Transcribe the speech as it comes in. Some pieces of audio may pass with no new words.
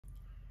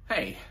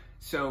Hey,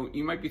 so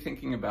you might be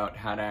thinking about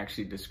how to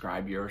actually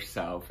describe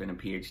yourself in a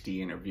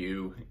PhD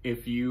interview.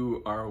 If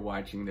you are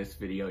watching this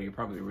video, you're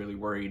probably really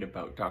worried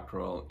about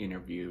doctoral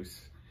interviews.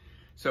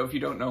 So if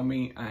you don't know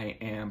me, I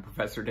am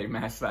Professor Dave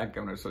Maslach.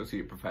 I'm an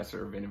Associate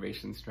Professor of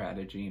Innovation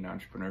Strategy and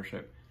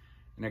Entrepreneurship.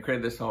 And I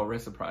created this whole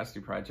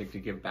reciprocity project to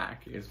give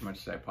back as much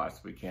as I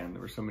possibly can.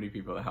 There were so many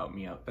people that helped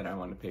me out that I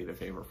want to pay the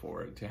favor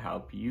for, to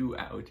help you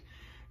out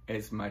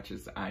as much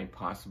as I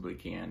possibly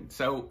can.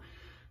 So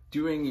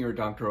doing your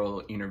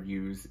doctoral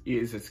interviews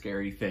is a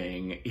scary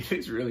thing. It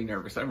is really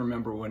nervous. I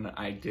remember when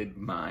I did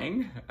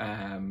mine,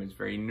 I was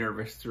very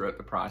nervous throughout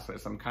the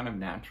process. I'm kind of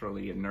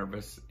naturally a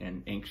nervous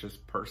and anxious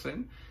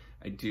person.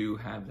 I do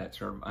have that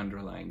sort of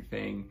underlying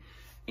thing.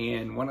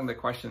 And one of the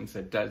questions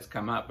that does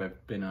come up,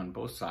 I've been on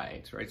both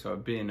sides, right? So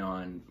I've been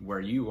on where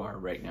you are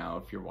right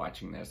now, if you're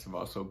watching this. I've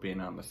also been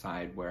on the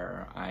side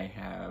where I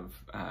have,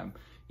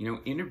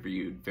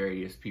 interviewed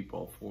various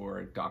people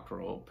for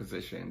doctoral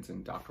positions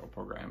and doctoral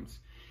programs.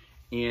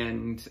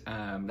 And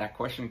that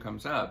question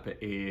comes up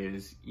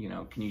is,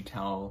 can you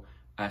tell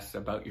us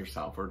about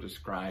yourself or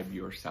describe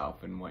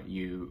yourself and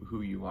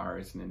who you are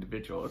as an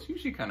individual? It's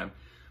usually kind of,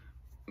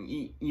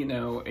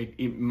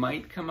 it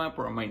might come up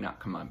or it might not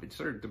come up. It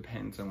sort of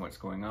depends on what's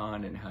going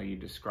on and how you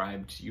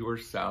described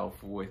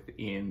yourself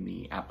within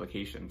the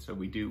application. So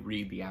we do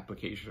read the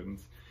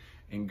applications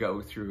and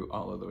go through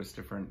all of those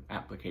different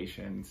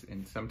applications.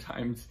 And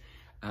sometimes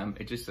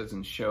it just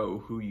doesn't show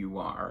who you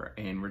are,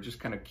 and we're just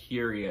kind of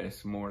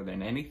curious more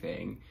than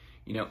anything.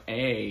 Do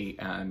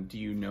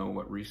you know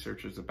what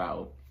research is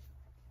about?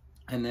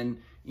 And then,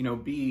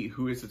 B,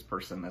 who is this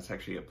person that's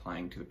actually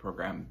applying to the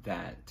program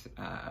that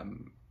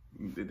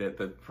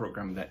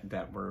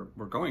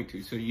we're going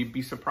to? So you'd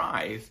be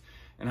surprised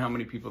and how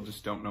many people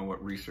just don't know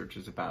what research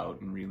is about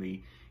and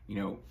really,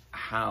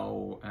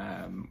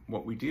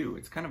 what we do.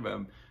 It's kind of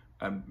a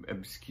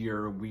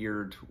obscure,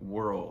 weird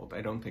world. I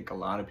don't think a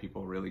lot of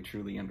people really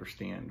truly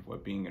understand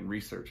what being in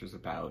research is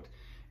about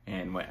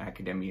and what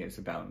academia is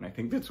about. And I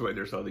think that's why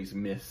there's all these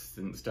myths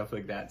and stuff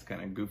like that. It's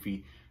kind of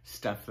goofy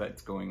stuff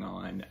that's going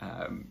on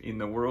in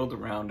the world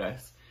around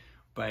us.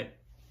 But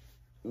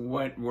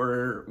what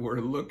we're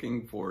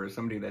looking for is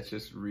somebody that's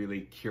just really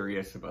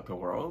curious about the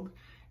world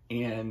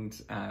and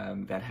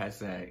that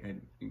has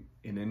an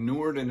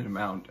inordinate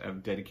amount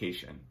of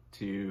dedication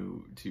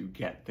to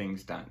get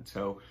things done.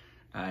 So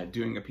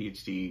doing a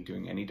PhD,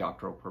 doing any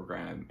doctoral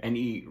program,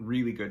 any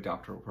really good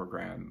doctoral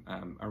program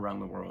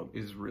around the world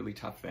is a really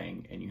tough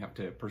thing, and you have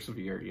to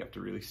persevere. You have to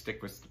really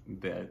stick with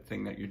the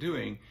thing that you're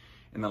doing.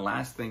 And the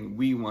last thing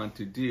we want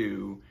to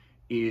do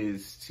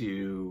is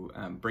to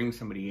bring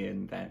somebody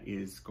in that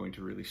is going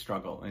to really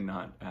struggle and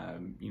not,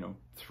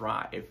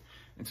 thrive.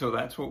 And so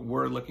that's what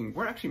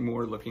we're actually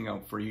more looking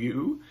out for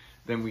you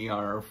than we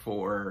are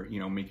for,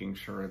 making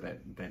sure that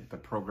the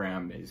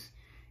program is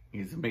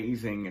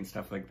amazing and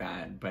stuff like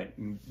that. But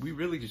we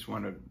really just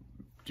want to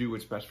do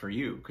what's best for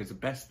you, because the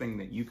best thing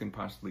that you can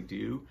possibly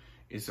do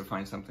is to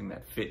find something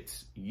that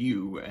fits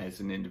you as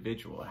an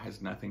individual. It has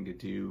nothing to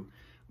do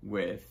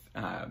with,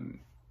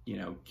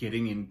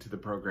 getting into the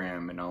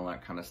program and all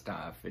that kind of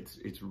stuff.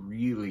 It's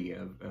really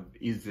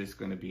is this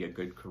going to be a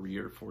good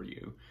career for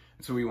you?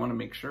 And so we want to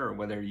make sure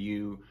whether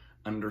you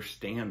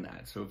understand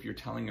that. So if you're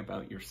telling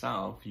about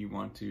yourself, you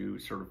want to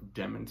sort of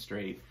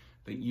demonstrate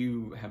that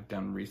you have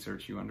done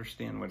research, you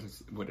understand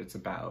what it's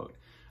about,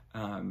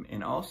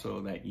 and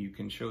also that you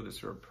can show this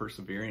sort of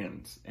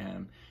perseverance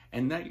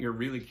and that you're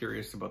really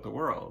curious about the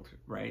world,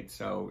 right?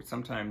 So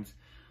sometimes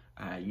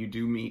you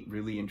do meet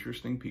really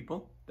interesting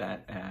people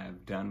that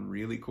have done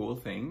really cool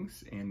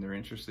things and they're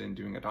interested in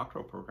doing a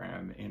doctoral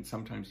program, and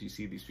sometimes you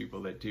see these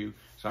people that do.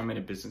 So I'm in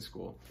a business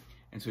school,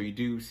 and so you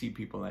do see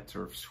people that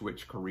sort of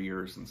switch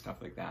careers and stuff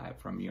like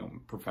that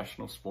from,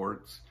 professional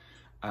sports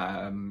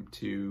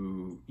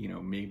to,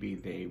 maybe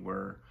they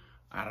were,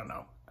 I don't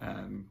know,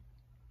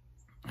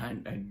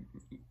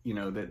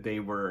 that they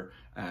were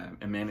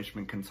a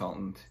management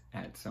consultant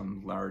at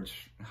some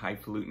large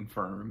highfalutin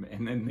firm,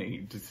 and then they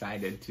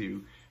decided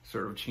to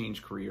sort of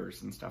change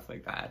careers and stuff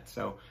like that.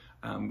 So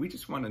we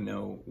just want to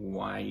know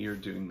why you're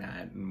doing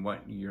that and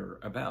what you're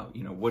about,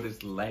 what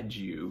has led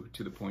you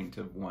to the point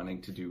of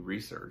wanting to do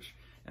research.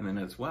 And then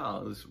as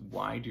well as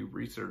why do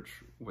research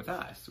with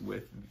us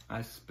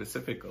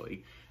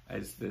specifically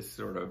as this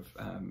sort of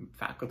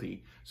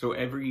faculty. So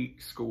every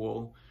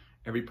school,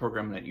 every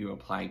program that you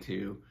apply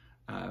to,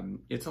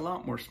 it's a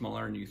lot more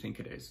smaller than you think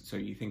it is. So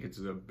you think it's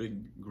a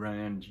big,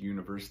 grand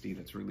university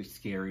that's really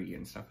scary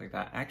and stuff like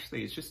that.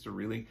 Actually, it's just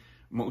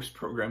most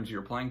programs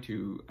you're applying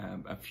to,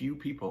 a few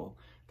people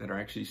that are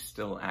actually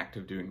still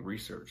active doing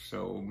research.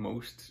 So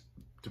most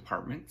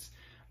departments,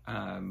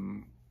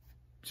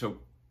 so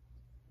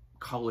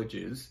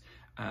colleges,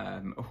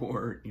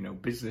 or,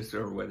 business,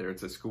 or whether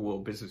it's a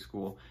business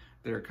school,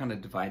 they're kind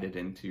of divided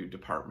into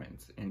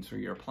departments. And so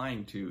you're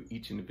applying to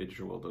each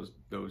individual,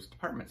 those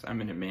departments. I'm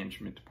in a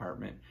management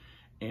department,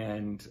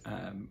 and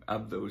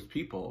of those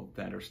people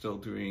that are still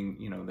doing,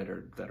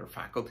 that are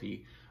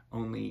faculty,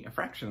 only a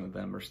fraction of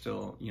them are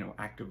still,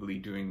 actively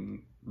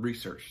doing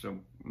research. So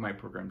my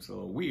program's a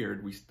little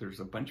weird. There's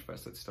a bunch of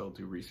us that still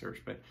do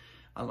research, but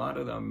a lot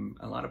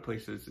of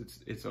places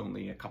it's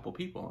only a couple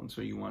people, and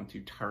so you want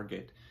to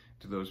target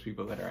to those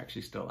people that are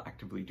actually still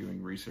actively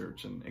doing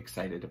research and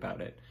excited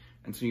about it.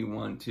 And so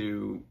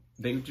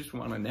they just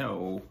want to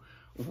know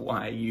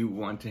why you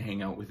want to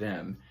hang out with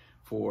them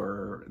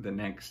for the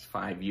next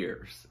 5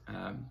 years.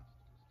 And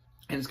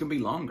it's going to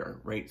be longer,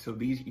 right? So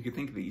you could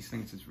think of these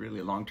things as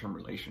really long-term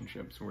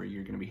relationships where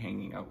you're going to be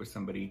hanging out with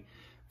somebody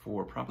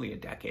for probably a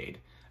decade,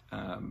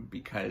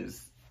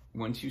 because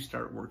once you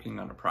start working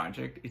on a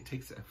project, it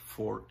takes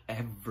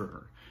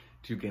forever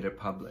to get it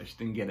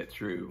published and get it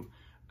through.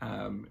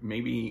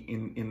 Maybe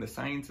in the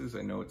sciences,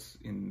 I know it's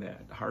in the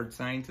hard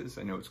sciences,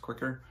 I know it's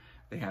quicker.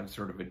 They have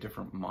sort of a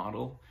different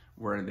model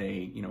where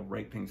they,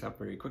 write things up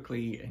very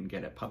quickly and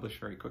get it published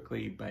very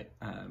quickly. But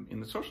in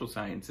the social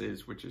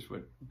sciences, which is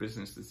what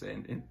business is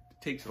in, it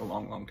takes a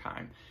long, long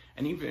time.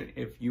 And even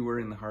if you were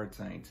in the hard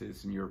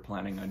sciences and you're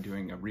planning on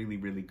doing a really,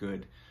 really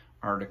good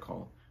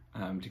article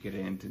to get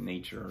it into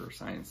Nature or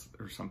Science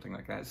or something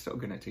like that, it's still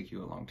going to take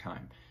you a long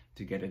time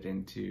to get it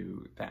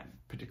into that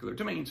particular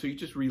domain. So you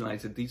just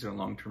realize that these are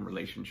long-term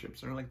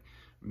relationships. They're like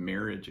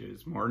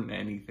marriages more than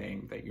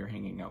anything, that you're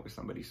hanging out with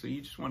somebody. So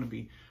we just want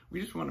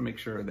to make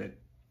sure that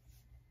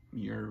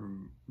you're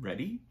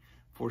ready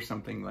for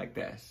something like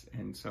this.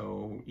 And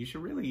so you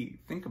should really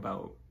think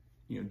about,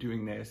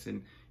 doing this,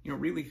 and,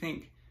 really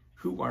think,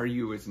 who are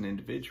you as an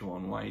individual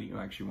and why do you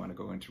actually want to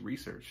go into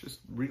research? Just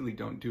really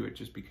don't do it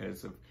just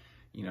because of,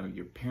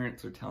 your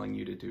parents are telling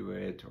you to do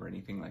it or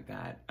anything like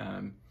that.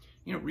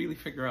 Really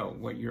figure out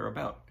what you're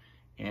about.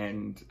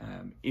 And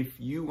if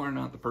you are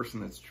not the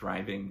person that's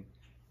driving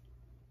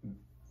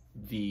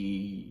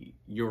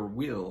your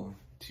will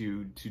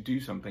to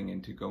do something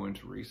and to go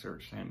into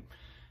research, then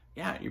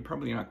you're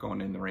probably not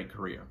going in the right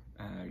career.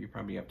 You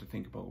probably have to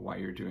think about why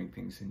you're doing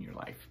things in your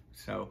life.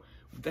 So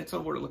that's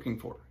all we're looking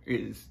for,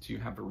 is to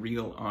have a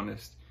real,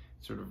 honest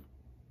sort of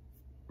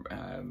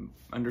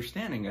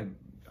understanding of,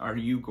 are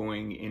you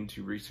going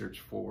into research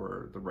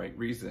for the right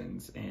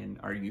reasons? And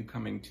are you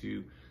coming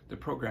to the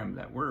program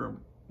that we're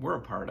a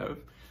part of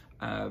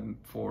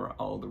for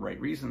all the right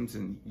reasons?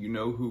 And you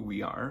know who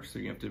we are, so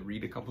you have to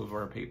read a couple of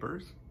our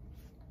papers,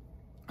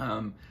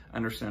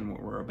 understand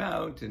what we're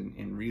about,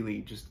 and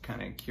really just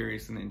kind of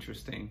curious and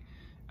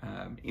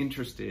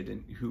interested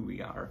in who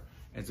we are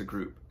as a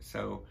group.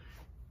 So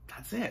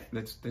that's it.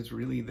 That's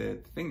really the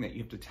thing that you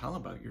have to tell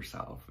about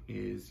yourself,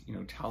 is,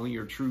 tell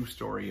your true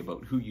story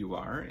about who you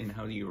are and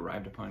how you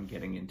arrived upon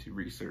getting into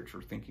research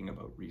or thinking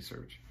about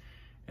research.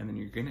 And then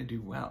you're going to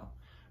do well.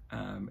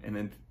 And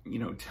then,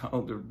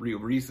 tell the real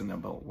reason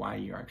about why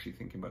you're actually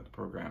thinking about the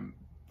program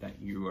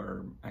that you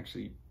are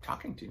actually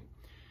talking to.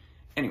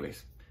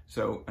 Anyways,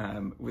 so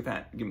with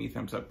that, give me a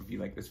thumbs up if you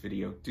like this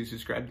video. Do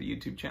subscribe to the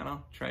YouTube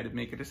channel. Try to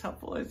make it as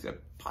helpful as I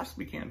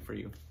possibly can for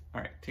you.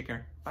 All right, take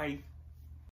care. Bye.